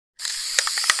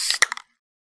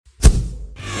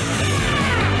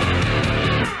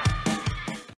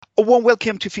A warm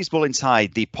welcome to Fistball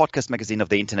Inside, the podcast magazine of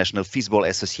the International Fistball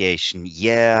Association.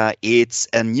 Yeah, it's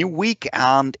a new week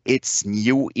and it's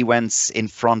new events in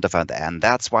front of it. And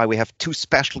that's why we have two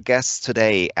special guests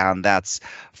today. And that's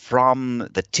from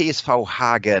the TSV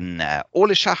Hagen, Ole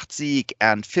Schachtsieg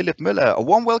and Philipp Müller. A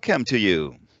warm welcome to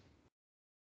you.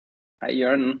 Hi,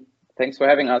 Jörn. Thanks for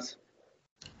having us.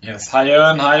 Yes, hi,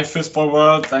 Jörn. Hi, Fistball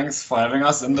World. Thanks for having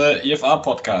us in the EFR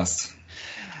podcast.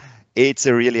 It's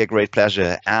really a great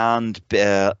pleasure. And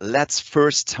let's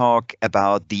first talk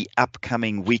about the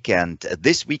upcoming weekend.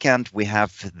 This weekend, we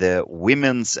have the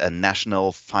women's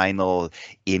national final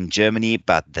in Germany,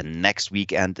 but the next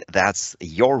weekend, that's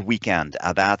your weekend.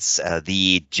 That's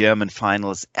the German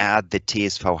finals at the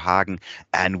TSV Hagen,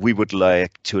 and we would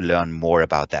like to learn more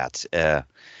about that.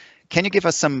 Can you give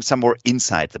us some more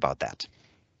insights about that?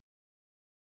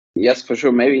 Yes, for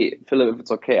sure. Maybe, Philip, if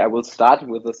it's okay, I will start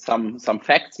with some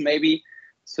facts maybe.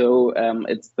 So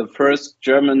it's the first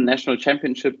German national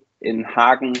championship in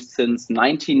Hagen since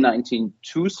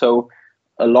 1992, so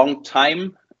a long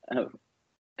time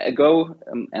ago.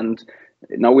 And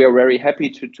now we are very happy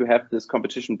to have this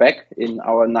competition back in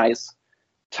our nice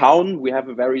town. We have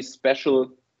a very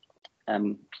special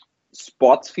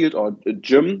sports field or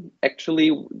gym,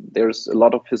 actually. There's a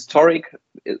lot of historic,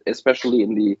 especially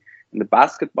in the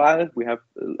basketball. We have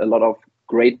a lot of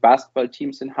great basketball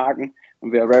teams in Hagen,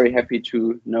 and we are very happy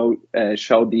to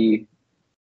show the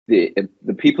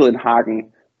people in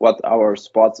Hagen what our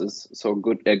sports is so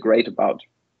great about.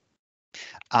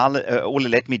 Ole,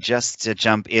 let me just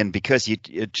jump in, because you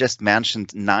just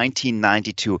mentioned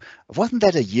 1992. Wasn't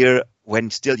that a year when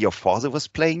still your father was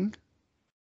playing?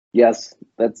 Yes,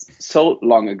 that's so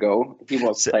long ago he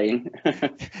was playing.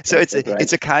 So it's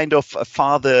a kind of a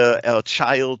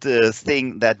father-child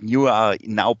thing that you are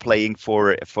now playing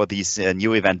for this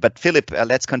new event. But Philip,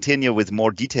 let's continue with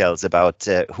more details about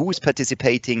who is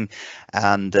participating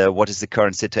and what is the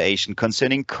current situation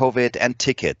concerning COVID and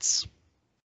tickets.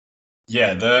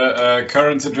 Yeah, the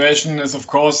current situation is, of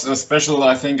course, special.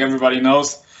 I think everybody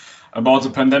knows about the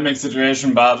pandemic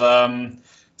situation, but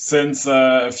since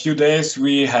a few days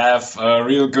we have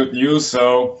real good news.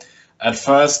 So at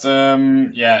first,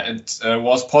 it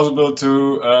was possible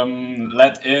to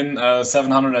let in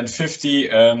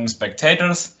 750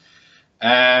 spectators.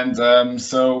 And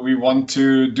so we want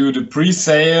to do the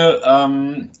pre-sale,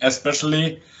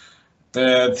 especially.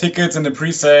 The tickets in the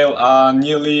pre-sale are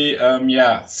nearly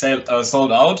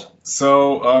sold out.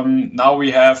 So now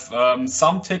we have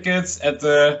some tickets at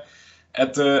the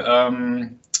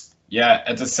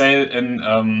sale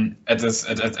at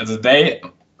the day,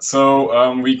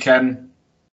 so we can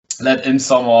let in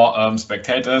some more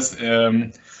spectators,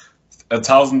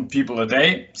 1,000 people a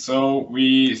day. So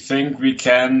we think we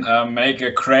can make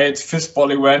a great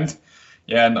fistball event.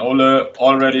 Yeah, and Ole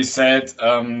already said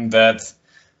that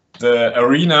the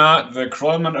arena, the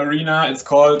Krollmann Arena, it's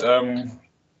called,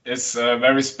 is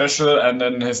very special and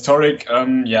an historic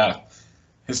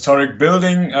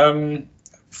building.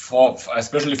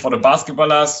 Especially for the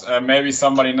basketballers. Maybe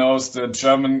somebody knows the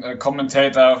German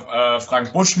commentator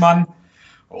Frank Buschmann,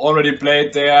 who already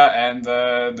played there, and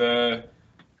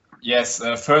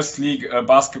first league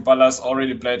basketballers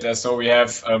already played there. So we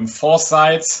have 4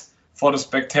 sides for the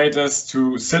spectators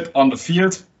to sit on the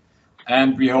field,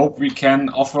 and we hope we can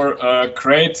offer a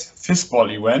great fistball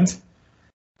event.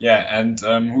 Yeah, and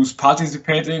who's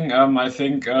participating? I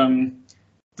think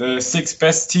the 6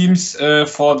 best teams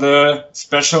for the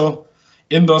special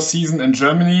indoor season in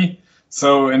Germany.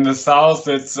 So in the south,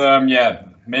 it's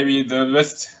maybe the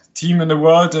best team in the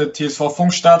world, the TSV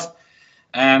Funkstadt,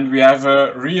 and we have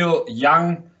a real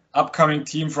young upcoming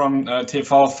team from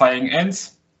TV Fighting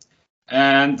Ends,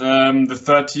 and the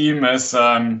third team is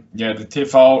the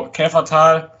TV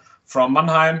Käfertal from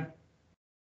Mannheim,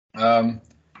 and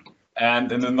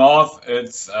in the north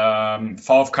it's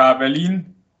VfK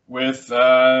Berlin, with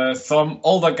some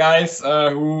older guys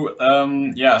who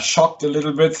shocked a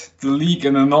little bit the league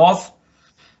in the north.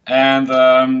 And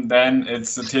then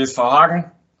it's the TSV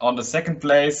Hagen on the second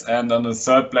place, and on the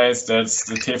third place that's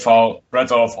the TV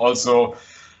Bretthof, also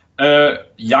a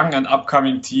young and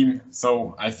upcoming team.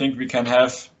 So I think we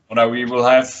will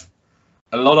have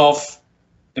a lot of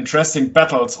interesting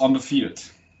battles on the field.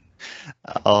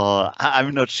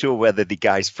 I'm not sure whether the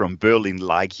guys from Berlin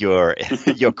like your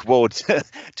quote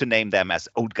to name them as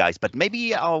old guys, but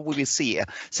maybe we will see.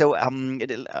 So,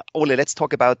 Ole, let's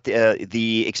talk about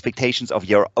the expectations of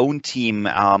your own team.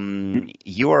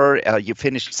 You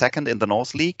finished second in the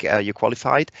North League. You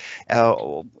qualified,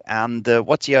 and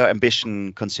what's your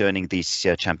ambition concerning these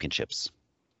championships?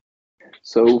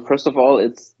 So first of all,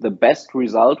 it's the best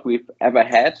result we've ever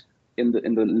had in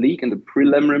the league in the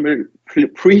preliminary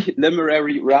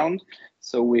round.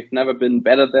 So we've never been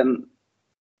better than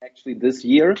actually this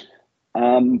year.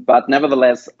 But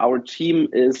nevertheless, our team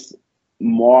is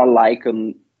more like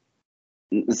a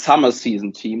summer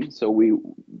season team. So we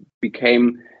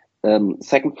became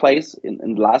second place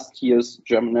in last year's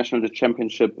German National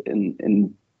Championship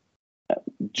in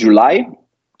July.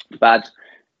 But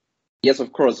yes,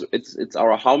 of course, it's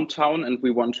our hometown, and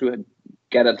we want to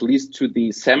get at least to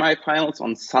the semi-finals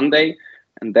on Sunday,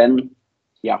 and then,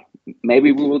 yeah,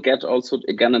 maybe we will get also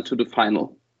again into the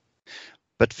final.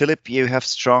 But Philipp, you have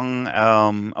strong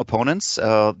opponents.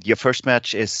 Your first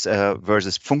match is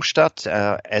versus Pfungstadt,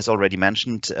 as already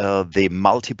mentioned, the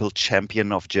multiple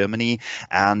champion of Germany.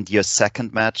 And your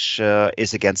second match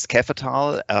is against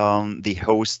Käfertal, the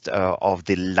host of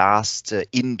the last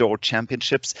indoor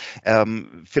championships.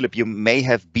 Philipp, you may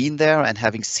have been there and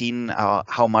having seen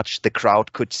how much the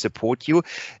crowd could support you.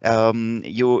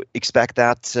 You expect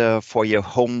that for your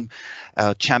home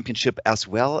championship as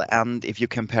well, and if you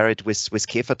compare it with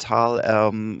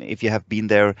Käfertal, if you have been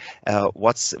there,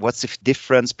 what's the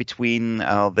difference between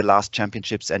the last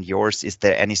championships and yours? Is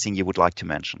there anything you would like to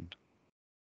mention?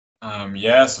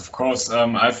 Yes, of course.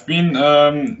 I've been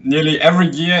nearly every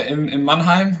year in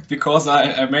Mannheim because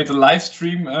I made a live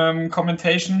stream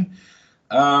commentation,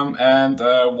 and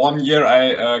 1 year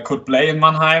I could play in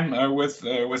Mannheim with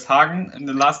Hagen in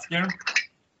the last year.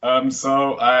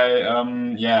 So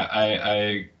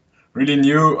I really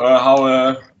knew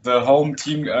how the home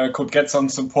team could get some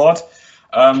support.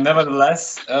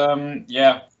 Nevertheless,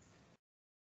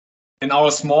 in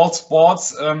our small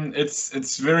sports,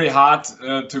 it's very hard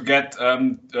to get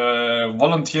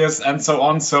volunteers and so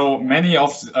on. So many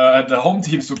of the home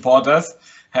team supporters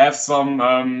have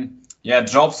some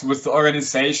jobs with the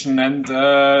organization and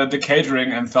the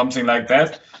catering and something like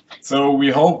that. So we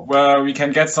hope we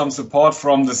can get some support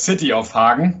from the city of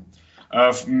Hagen,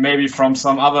 maybe from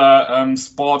some other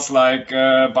sports like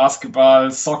basketball,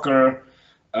 soccer,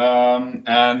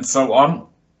 and so on.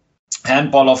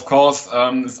 Handball, of course,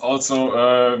 is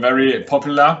also very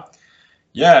popular.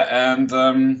 Yeah, and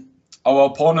our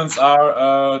opponents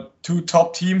are two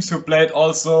top teams who played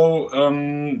also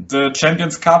the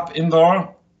Champions Cup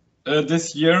indoor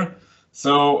this year.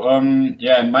 So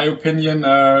in my opinion,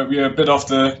 we are a bit of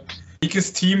the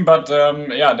weakest team, but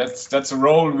that's a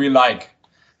role we like.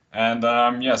 And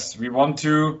yes, we want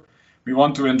to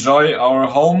enjoy our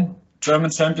home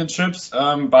German championships.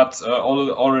 But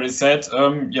already said,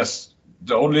 yes,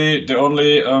 the only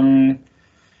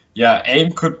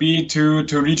aim could be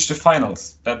to reach the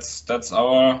finals. That's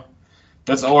our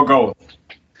goal.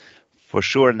 For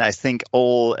sure, and I think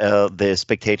all the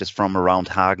spectators from around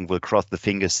Hagen will cross the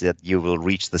fingers that you will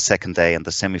reach the second day and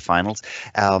the semifinals.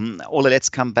 Ole, let's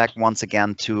come back once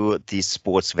again to the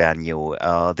sports venue,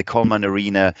 the Kollmann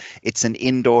Arena. It's an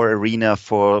indoor arena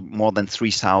for more than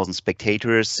 3,000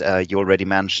 spectators. You already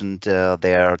mentioned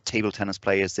there are table tennis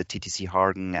players, the TTC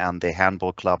Hagen and the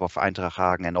handball club of Eintracht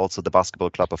Hagen, and also the basketball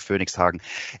club of Phoenix Hagen.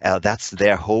 That's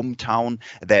their hometown,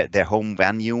 their home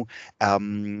venue.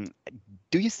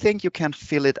 Do you think you can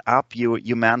fill it up?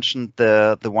 You mentioned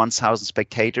the 1,000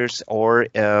 spectators, or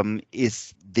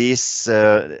is this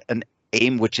an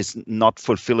aim which is not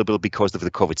fulfillable because of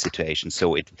the COVID situation?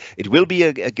 So it will be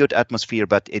a good atmosphere,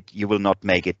 but you will not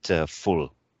make it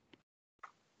full.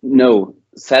 No,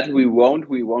 sadly we won't.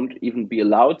 We won't even be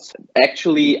allowed.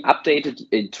 Actually,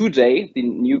 updated today the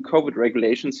new COVID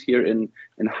regulations here in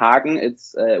Hagen.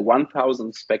 It's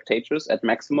 1,000 spectators at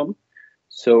maximum.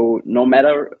 So no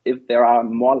matter if there are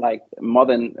more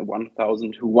than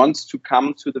 1,000 who wants to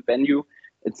come to the venue,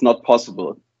 it's not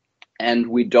possible. And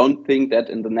we don't think that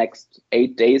in the next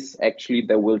 8 days, actually,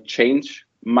 there will change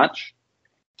much.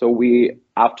 So we,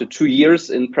 after 2 years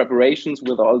in preparations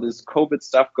with all this COVID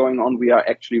stuff going on, we are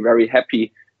actually very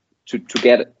happy to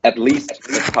get at least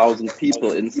 1,000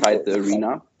 people inside the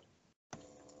arena.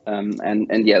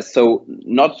 And yes, so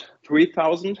not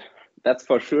 3,000, that's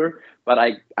for sure. But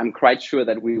I'm quite sure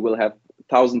that we will have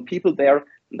 1,000 people there,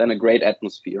 and then a great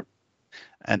atmosphere.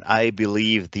 And I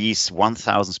believe these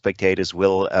 1,000 spectators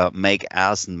will make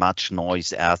as much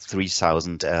noise as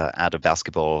 3,000 at a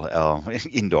basketball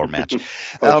indoor match.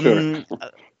 Sure.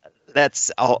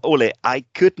 That's Ole. I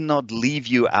could not leave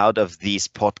you out of this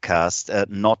podcast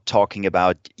not talking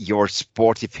about your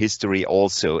sportive history.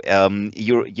 Also,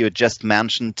 you just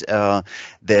mentioned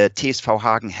the TSV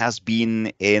Hagen has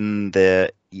been in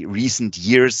the recent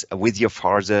years with your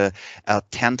father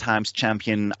 10 times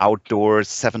champion outdoors,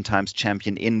 7 times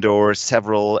champion indoors,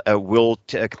 several World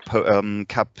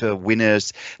Cup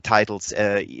winners titles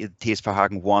TSV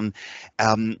Hagen won.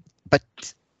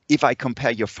 But if I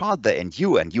compare your father and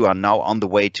you are now on the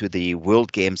way to the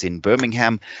World Games in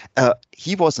Birmingham,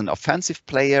 he was an offensive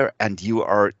player and you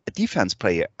are a defense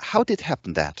player. How did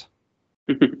happen that?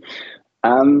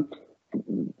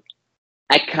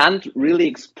 I can't really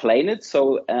explain it.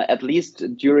 So at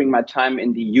least during my time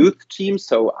in the youth team,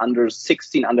 so under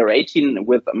 16, under 18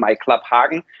 with my club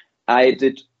Hagen, I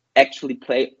did actually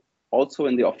play also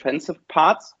in the offensive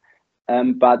parts.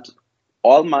 But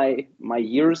all my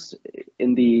years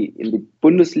in the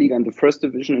Bundesliga and the first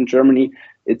division in Germany,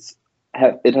 it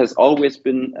has always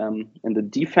been in the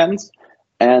defense.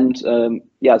 And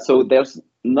so there's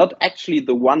not actually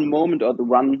the one moment or the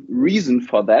one reason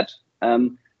for that.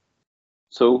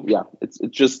 So yeah, it's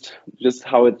just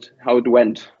how it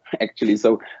went actually.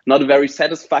 So not a very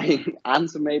satisfying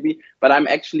answer maybe, but I'm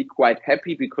actually quite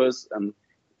happy because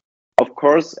of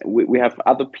course we have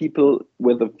other people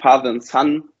with the father and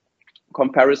son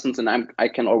comparisons, and I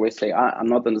can always say I'm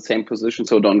not in the same position,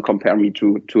 so don't compare me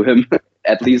to him.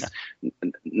 At least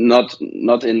not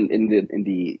in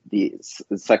the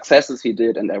successes he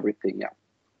did and everything. Yeah.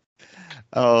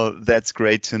 Oh, that's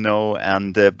great to know.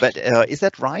 And but is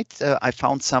that right? I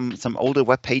found some older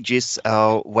web pages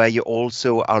where you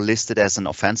also are listed as an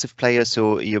offensive player.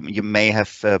 So you may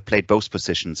have played both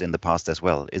positions in the past as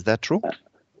well. Is that true?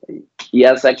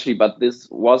 Yes, actually, but this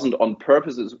wasn't on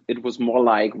purpose. It was more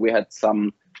like we had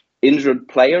some injured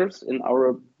players in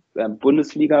our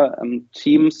Bundesliga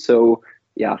team. So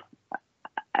yeah,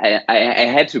 I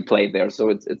had to play there. So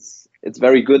it's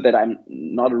very good that I'm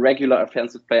not a regular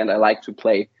offensive player and I like to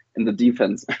play in the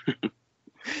defense.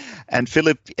 And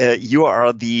Philip, you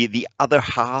are the other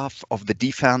half of the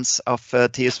defense of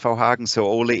TSV Hagen. So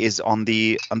Ole is on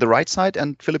the right side,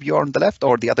 and Philip, you are on the left,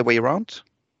 or the other way around?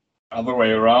 Other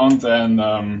way around, and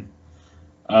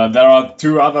there are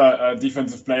two other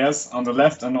defensive players on the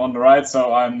left and on the right.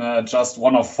 So I'm just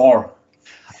one of four.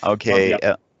 Okay.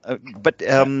 But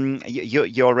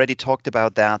you already talked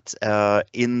about that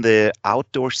in the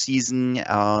outdoor season.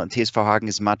 TSV Hagen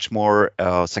is much more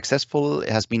successful. It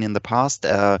has been in the past.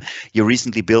 You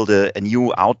recently built a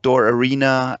new outdoor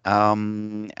arena,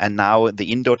 and now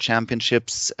the indoor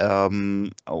championships.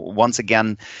 Once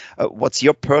again, what's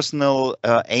your personal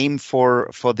aim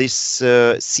for this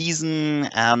season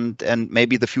and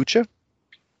maybe the future?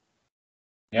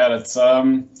 Yeah, that's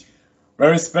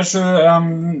very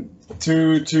special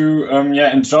to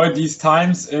enjoy these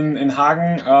times in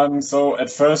Hagen. So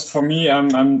at first for me,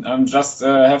 I'm just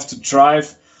have to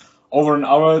drive over an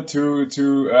hour to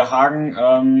Hagen,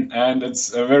 and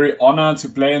it's a very honor to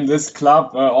play in this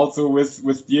club. Also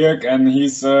with Dirk, and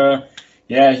he's our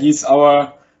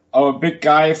big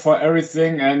guy for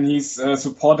everything, and he's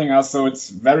supporting us. So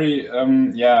it's very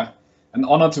an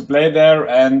honor to play there,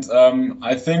 and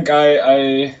I think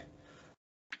I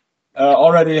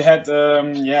already had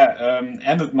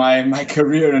ended my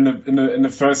career in the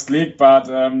first league, but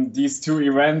these two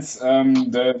events,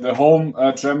 the home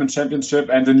German championship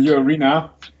and the new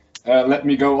arena, let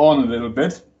me go on a little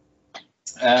bit.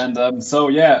 And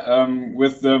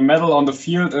with the medal on the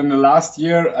field in the last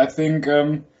year, I think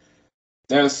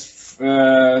there's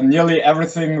nearly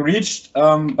everything reached,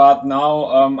 but now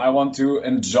I want to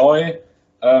enjoy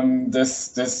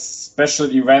this special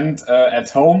event at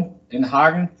home in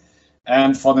Hagen.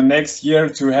 And for the next year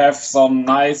to have some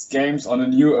nice games on a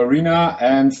new arena.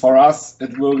 And for us,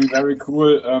 it will be very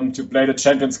cool to play the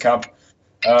Champions Cup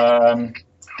in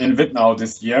Wittnau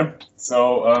this year.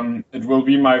 So it will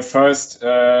be my first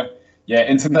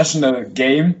international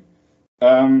game.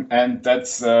 And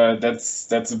that's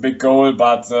a big goal.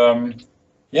 But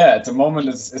at the moment,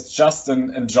 it's just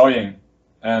enjoying.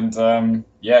 And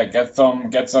get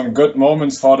some good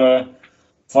moments for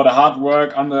the hard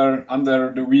work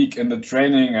under the week in the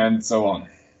training and so on.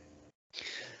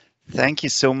 Thank you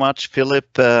so much,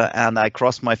 Philip. And I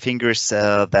cross my fingers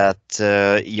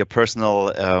that your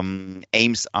personal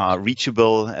aims are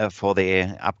reachable for the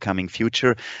upcoming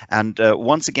future. And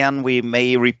once again, we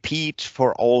may repeat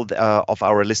for all of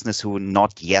our listeners who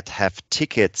not yet have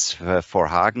tickets for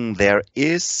Hagen, there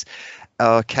is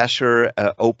cashier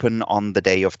open on the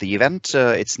day of the event.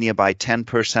 It's nearby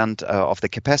 10% of the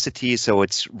capacity, so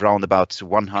it's round about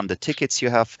 100 tickets you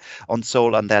have on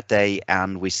sale on that day.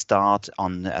 And we start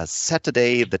on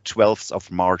Saturday, the 12th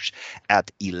of March at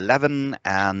 11,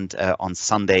 and on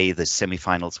Sunday the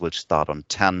semifinals will start on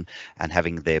 10, and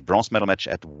having the bronze medal match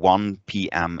at 1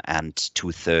 p.m. and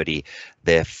 2:30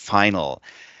 the final.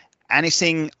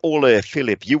 Anything, Ole,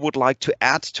 Philip, you would like to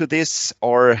add to this,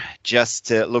 or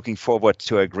just looking forward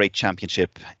to a great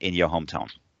championship in your hometown?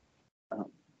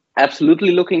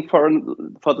 Absolutely looking for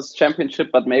this championship,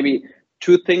 but maybe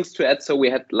two things to add. So we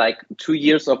had like 2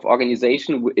 years of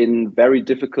organization in very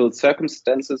difficult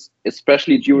circumstances,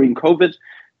 especially during COVID.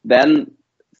 Then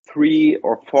 3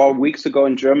 or 4 weeks ago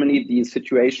in Germany, the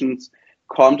situations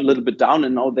calmed a little bit down,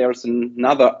 and now there's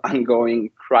another ongoing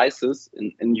crisis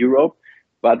in Europe.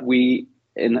 But we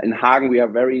in Hagen, we are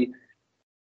very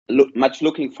much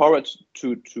looking forward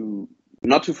to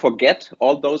not to forget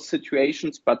all those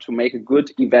situations, but to make a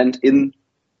good event in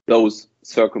those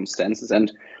circumstances.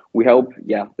 And we hope,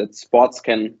 that sports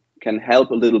can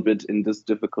help a little bit in these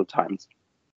difficult times.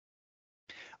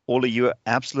 Ole, you're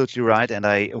absolutely right, and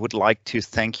I would like to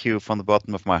thank you from the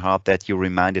bottom of my heart that you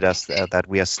reminded us that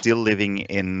we are still living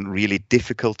in really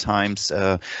difficult times,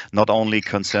 not only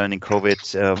concerning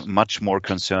COVID, much more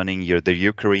concerning the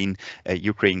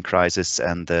Ukraine crisis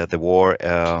and the war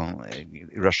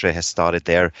Russia has started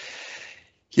there.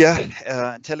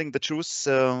 Yeah, telling the truth,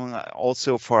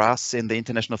 also for us in the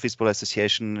International Fistball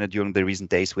Association, during the recent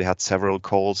days, we had several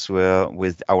calls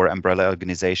with our umbrella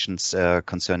organizations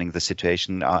concerning the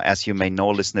situation. As you may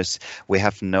know, listeners, we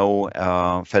have no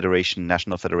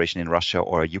national federation in Russia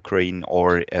or Ukraine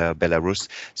or Belarus,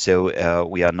 so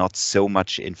we are not so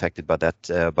much infected by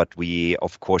that, but we,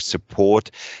 of course,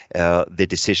 support the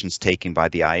decisions taken by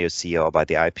the IOC or by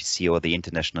the IPC or the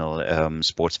international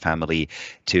sports family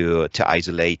to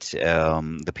isolate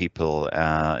the people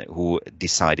who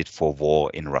decided for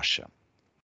war in Russia.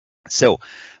 So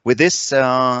with this,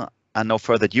 and no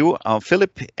further ado,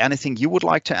 Philip, anything you would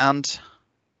like to add?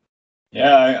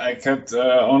 Yeah, I could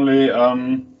only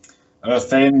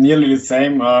say nearly the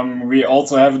same. We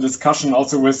also have a discussion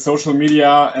also with social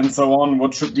media and so on.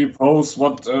 What should we post?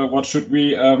 What should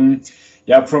we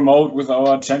promote with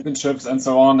our championships and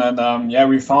so on? And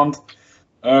we found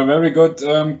a very good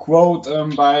quote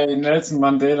by Nelson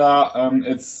Mandela.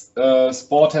 It's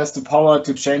sport has the power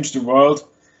to change the world,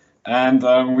 and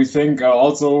we think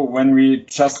also when we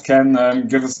just can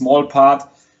give a small part,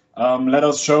 let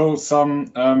us show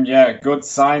some good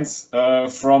signs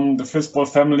from the Fistball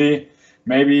family.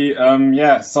 Maybe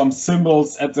some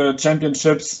symbols at the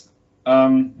championships.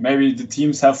 Maybe the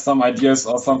teams have some ideas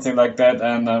or something like that,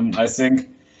 and I think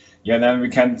then we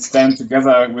can stand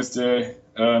together with the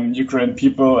Ukraine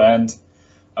people, and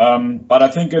but I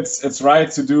think it's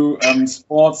right to do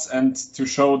sports and to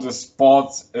show the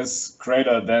sport is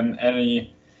greater than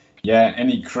any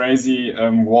crazy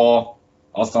war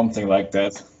or something like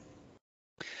that.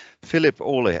 Philip,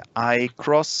 Ole, I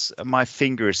cross my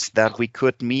fingers that we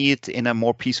could meet in a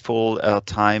more peaceful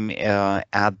time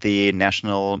at the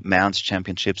National Men's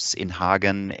Championships in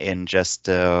Hagen in just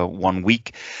 1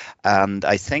 week. And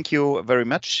I thank you very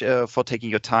much for taking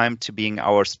your time to being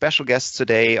our special guest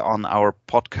today on our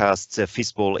podcast,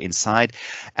 Fistball Inside.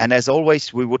 And as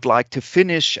always, we would like to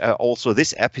finish also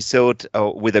this episode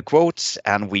with a quote,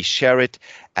 and we share it.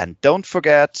 And don't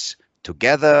forget,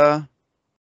 together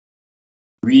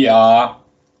we are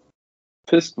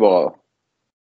Fistball.